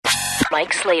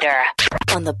Mike Slater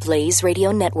on the Blaze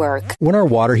Radio Network. When our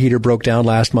water heater broke down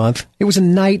last month, it was a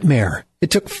nightmare.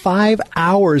 It took 5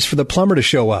 hours for the plumber to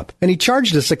show up, and he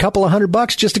charged us a couple of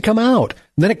 $100 just to come out.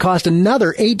 And then it cost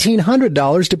another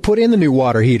 $1,800 to put in the new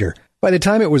water heater. By the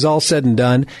time it was all said and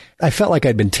done, I felt like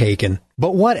I'd been taken.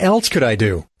 But what else could I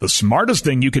do? The smartest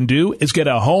thing you can do is get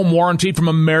a home warranty from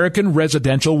American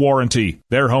Residential Warranty.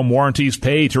 Their home warranties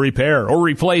pay to repair or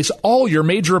replace all your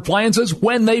major appliances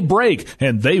when they break,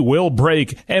 and they will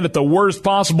break, and at the worst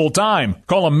possible time.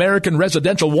 Call American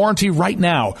Residential Warranty right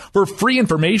now for free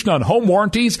information on home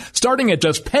warranties starting at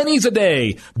just pennies a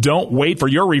day. Don't wait for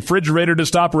your refrigerator to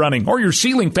stop running or your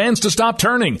ceiling fans to stop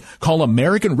turning. Call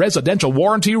American Residential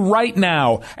Warranty right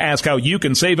now. Ask how you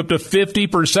can save up to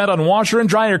 50% on washer and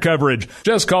dryer coverage.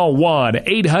 Just call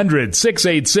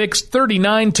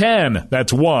 1-800-686-3910.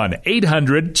 That's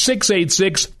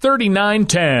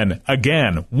 1-800-686-3910.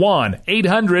 Again,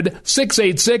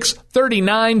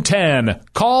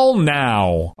 1-800-686-3910. Call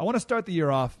now. I want to start the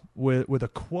year off with a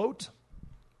quote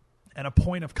and a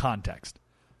point of context.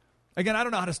 Again, I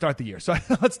don't know how to start the year, so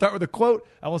let's start with a quote,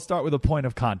 and we'll start with a point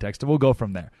of context, and we'll go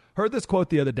from there. Heard this quote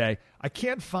the other day. I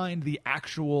can't find the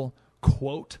actual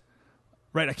quote.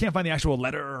 Right, I can't find the actual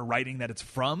letter or writing that it's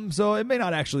from, so it may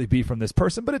not actually be from this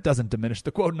person, but it doesn't diminish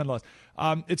the quote nonetheless.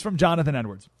 It's from Jonathan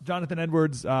Edwards. Jonathan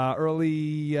Edwards,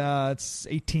 early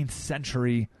 18th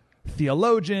century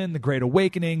theologian, The Great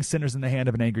Awakening, Sinners in the Hand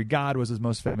of an Angry God was his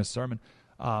most famous sermon.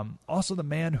 Also the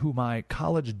man who my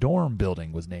college dorm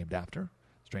building was named after,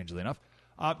 strangely enough.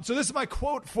 So this is my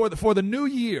quote for the new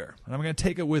year, and I'm going to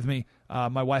take it with me.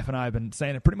 My wife and I have been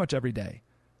saying it pretty much every day.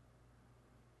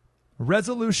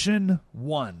 Resolution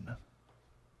 1,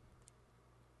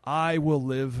 I will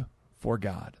live for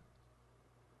God.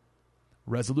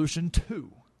 Resolution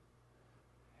 2,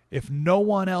 if no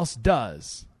one else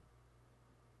does,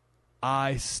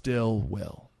 I still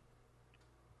will.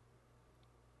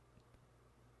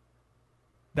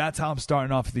 That's how I'm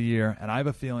starting off the year, and I have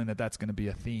a feeling that that's going to be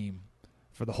a theme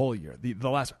for the whole year. The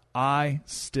last, I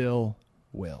still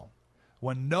will.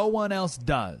 When no one else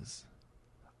does,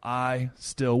 I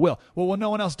still will. Well, when no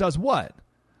one else does what?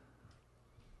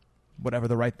 Whatever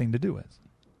the right thing to do is.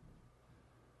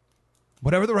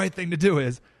 Whatever the right thing to do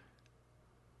is,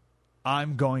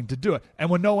 I'm going to do it. And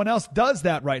when no one else does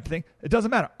that right thing, it doesn't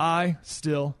matter. I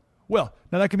still will.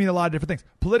 Now, that can mean a lot of different things.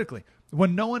 Politically,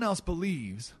 when no one else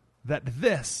believes that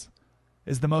this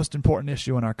is the most important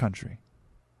issue in our country,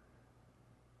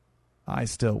 I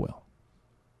still will.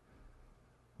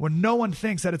 When no one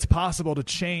thinks that it's possible to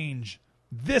change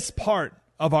this part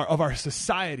of our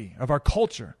society, of our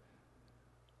culture,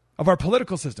 of our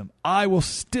political system, I will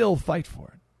still fight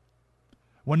for it.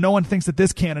 When no one thinks that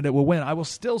this candidate will win, I will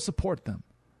still support them.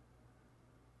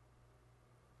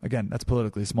 Again, that's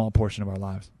politically a small portion of our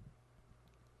lives.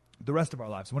 The rest of our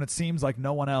lives, when it seems like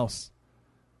no one else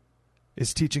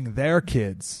is teaching their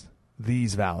kids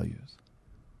these values,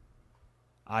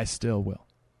 I still will.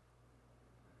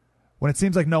 When it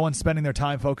seems like no one's spending their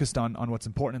time focused on what's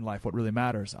important in life, what really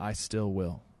matters, I still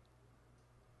will.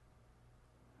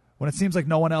 When it seems like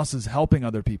no one else is helping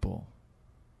other people,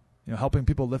 helping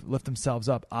people lift themselves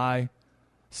up, I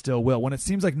still will. When it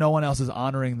seems like no one else is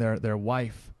honoring their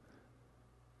wife,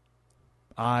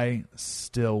 I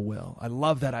still will. I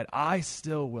love that. I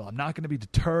still will. I'm not going to be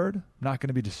deterred. I'm not going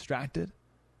to be distracted.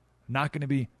 I'm not going to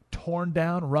be torn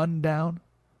down, run down.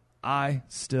 I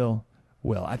still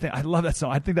will. I love that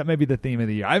song. I think that may be the theme of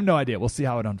the year. I have no idea. We'll see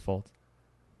how it unfolds.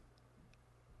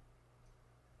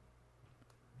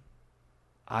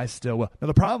 I still will. Now,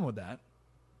 the problem with that,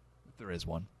 if there is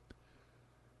one,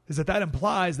 is that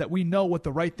implies that we know what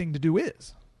the right thing to do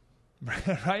is.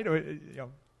 Right? Or,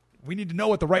 we need to know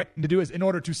what the right thing to do is in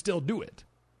order to still do it.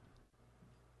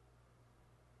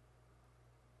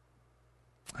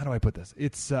 How do I put this?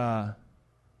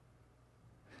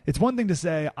 It's one thing to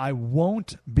say, I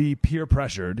won't be peer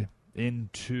pressured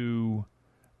into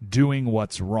doing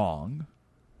what's wrong,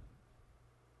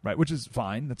 right? Which is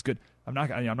fine. That's good. I'm not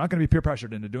going to be peer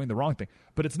pressured into doing the wrong thing.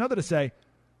 But it's another to say,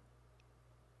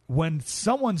 when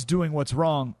someone's doing what's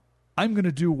wrong, I'm going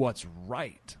to do what's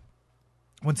right.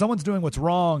 When someone's doing what's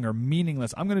wrong or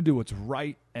meaningless, I'm going to do what's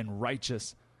right and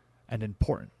righteous and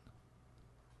important.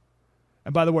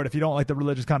 And by the word, if you don't like the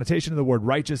religious connotation of the word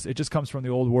righteous, it just comes from the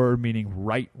old word meaning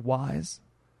right-wise.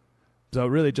 So it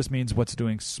really just means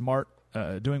doing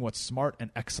what's smart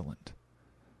and excellent.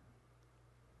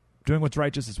 Doing what's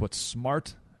righteous is what's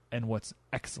smart and what's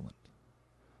excellent.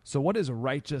 So what is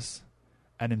righteous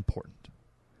and important?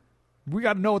 We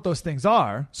got to know what those things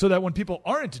are so that when people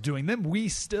aren't doing them, we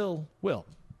still will.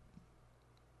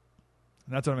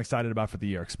 And that's what I'm excited about for the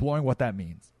year, exploring what that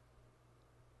means.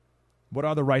 What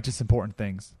are the righteous, important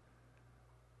things?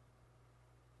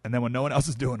 And then when no one else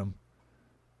is doing them,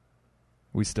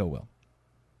 we still will.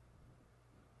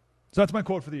 So that's my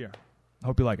quote for the year. I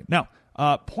hope you like it. Now,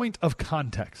 point of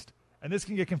context. And this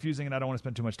can get confusing, and I don't want to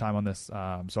spend too much time on this,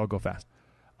 so I'll go fast.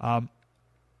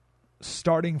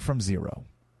 Starting from zero.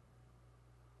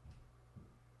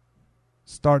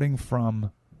 Starting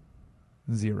from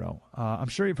zero. I'm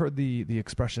sure you've heard the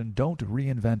expression, don't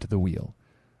reinvent the wheel.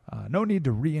 No need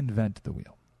to reinvent the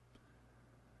wheel.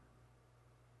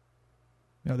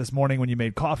 You know, this morning when you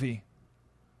made coffee,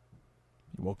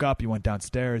 you woke up, you went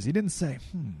downstairs, you didn't say,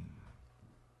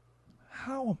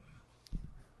 how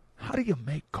do you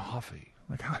make coffee?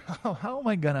 Like, how am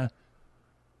I gonna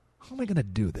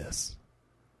do this?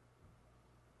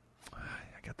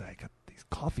 I got these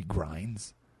coffee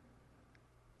grinds,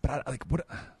 but what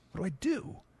do I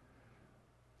do?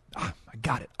 I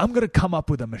got it. I'm gonna come up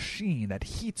with a machine that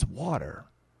heats water,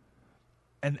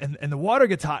 and the water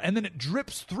gets hot, and then it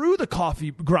drips through the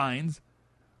coffee grinds,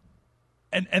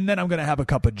 and then I'm gonna have a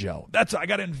cup of Joe. I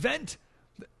gotta invent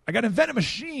a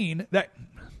machine that.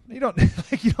 You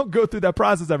don't go through that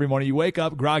process every morning. You wake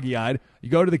up groggy-eyed, you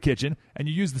go to the kitchen, and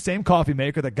you use the same coffee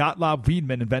maker that Gottlob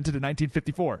Wiedemann invented in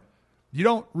 1954. You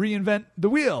don't reinvent the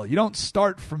wheel. You don't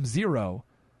start from zero.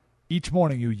 Each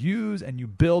morning you use and you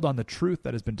build on the truth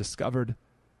that has been discovered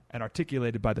and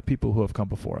articulated by the people who have come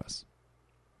before us.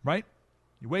 Right?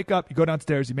 You wake up, you go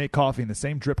downstairs, you make coffee in the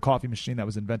same drip coffee machine that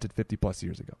was invented 50-plus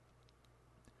years ago.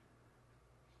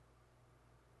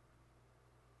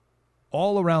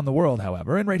 All around the world,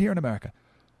 however, and right here in America,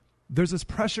 there's this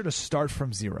pressure to start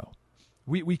from zero.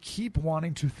 We keep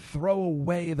wanting to throw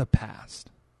away the past,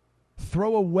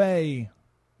 throw away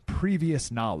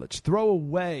previous knowledge, throw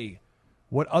away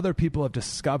what other people have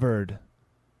discovered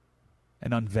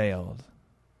and unveiled,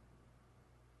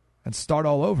 and start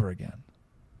all over again.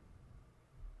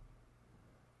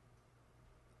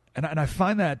 And I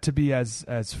find that to be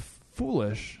as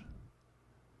foolish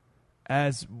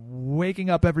as waking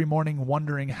up every morning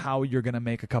wondering how you're going to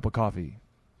make a cup of coffee,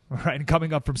 right? And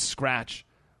coming up from scratch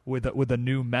with a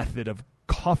new method of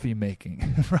coffee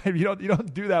making, right? You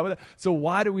don't do that with it. So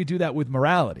why do we do that with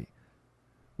morality?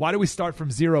 Why do we start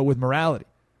from zero with morality?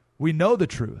 We know the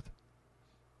truth.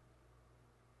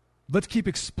 Let's keep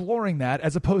exploring that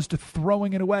as opposed to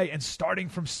throwing it away and starting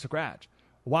from scratch.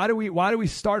 Why do we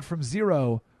start from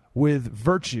zero with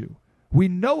virtue? We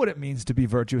know what it means to be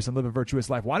virtuous and live a virtuous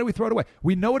life. Why do we throw it away?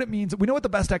 We know what it means. We know what the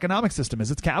best economic system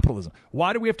is. It's capitalism.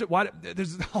 Why do we have to?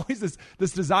 There's always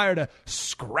this desire to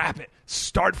scrap it,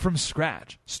 start from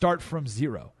scratch, start from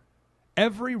zero.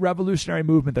 Every revolutionary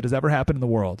movement that has ever happened in the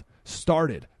world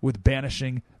started with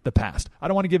banishing the past. I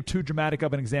don't want to give too dramatic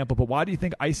of an example, but why do you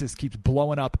think ISIS keeps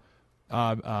blowing up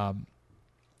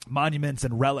monuments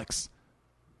and relics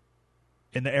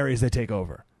in the areas they take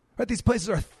over? Right? These places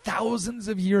are thousands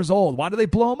of years old. Why do they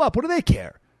blow them up? What do they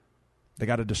care? They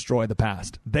got to destroy the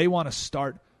past. They want to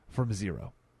start from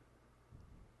zero.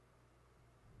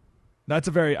 That's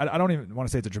a very, I don't even want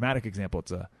to say it's a dramatic example.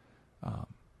 It's a,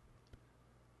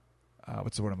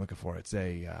 what's the word I'm looking for? It's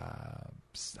a,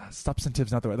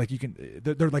 substantive's not the word. Like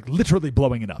they're like literally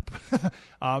blowing it up.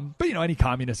 But any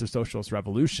communist or socialist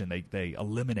revolution, they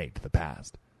eliminate the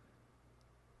past.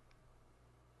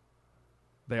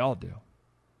 They all do.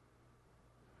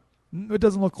 It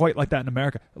doesn't look quite like that in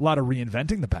America. A lot of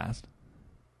reinventing the past.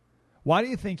 Why do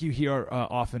you think you hear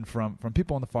often from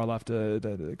people on the far left,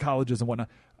 the colleges and whatnot,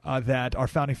 that our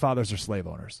founding fathers are slave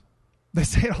owners? They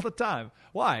say it all the time.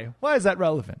 Why? Why is that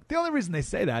relevant? The only reason they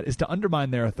say that is to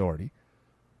undermine their authority.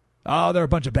 Oh, they're a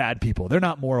bunch of bad people. They're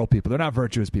not moral people. They're not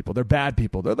virtuous people. They're bad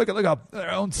people. They're look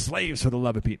their own slaves, for the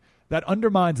love of Pete. That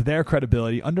undermines their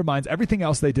credibility, undermines everything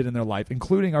else they did in their life,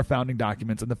 including our founding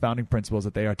documents and the founding principles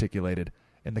that they articulated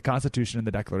in the Constitution and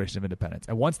the Declaration of Independence.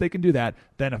 And once they can do that,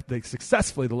 then if they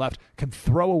successfully, the left can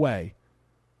throw away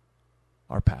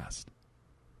our past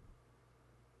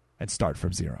and start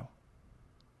from zero.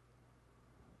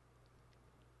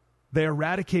 They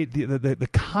eradicate the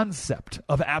concept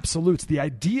of absolutes, the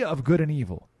idea of good and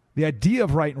evil, the idea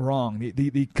of right and wrong,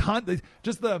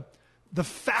 just the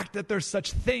fact that there's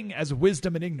such thing as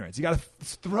wisdom and ignorance. You got to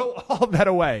throw all of that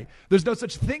away. There's no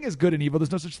such thing as good and evil.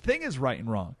 There's no such thing as right and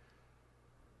wrong.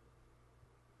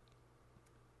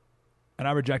 And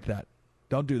I reject that.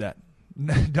 Don't do that.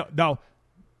 No.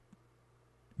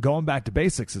 Going back to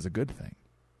basics is a good thing.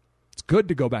 It's good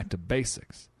to go back to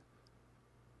basics.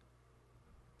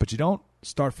 But you don't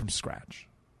start from scratch.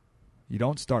 You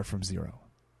don't start from zero.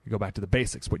 You go back to the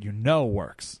basics, what you know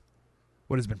works,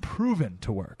 what has been proven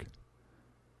to work.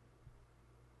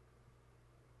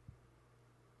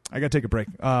 I got to take a break.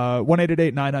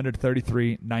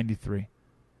 1-888-900-3393.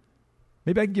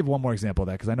 Maybe I can give one more example of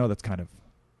that because I know that's kind of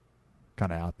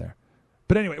out there.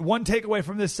 But anyway, one takeaway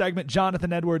from this segment,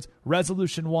 Jonathan Edwards,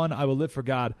 Resolution 1, I will live for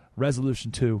God.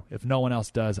 Resolution 2, if no one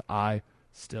else does, I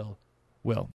still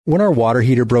will. When our water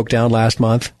heater broke down last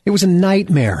month, it was a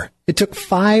nightmare. It took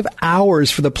 5 hours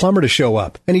for the plumber to show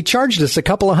up, and he charged us a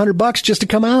couple of $100 just to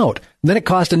come out. Then it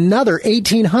cost another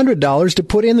 $1,800 to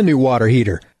put in the new water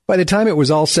heater. By the time it was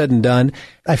all said and done,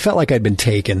 I felt like I'd been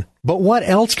taken. But what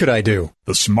else could I do?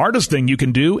 The smartest thing you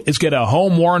can do is get a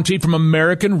home warranty from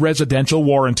American Residential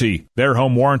Warranty. Their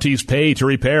home warranties pay to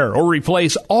repair or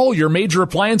replace all your major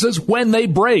appliances when they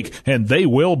break, and they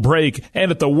will break, and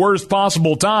at the worst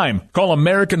possible time. Call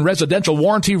American Residential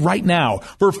Warranty right now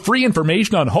for free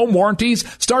information on home warranties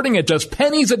starting at just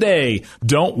pennies a day.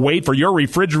 Don't wait for your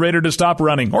refrigerator to stop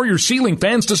running or your ceiling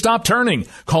fans to stop turning.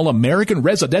 Call American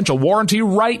Residential Warranty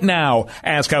right now.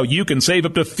 Ask how you can save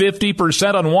up to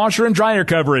 50% on washer and dryer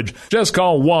coverage. Just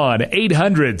call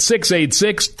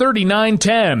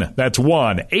 1-800-686-3910. That's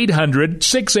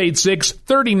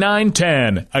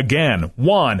 1-800-686-3910. Again,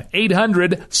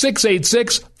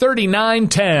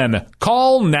 1-800-686-3910.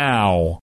 Call now.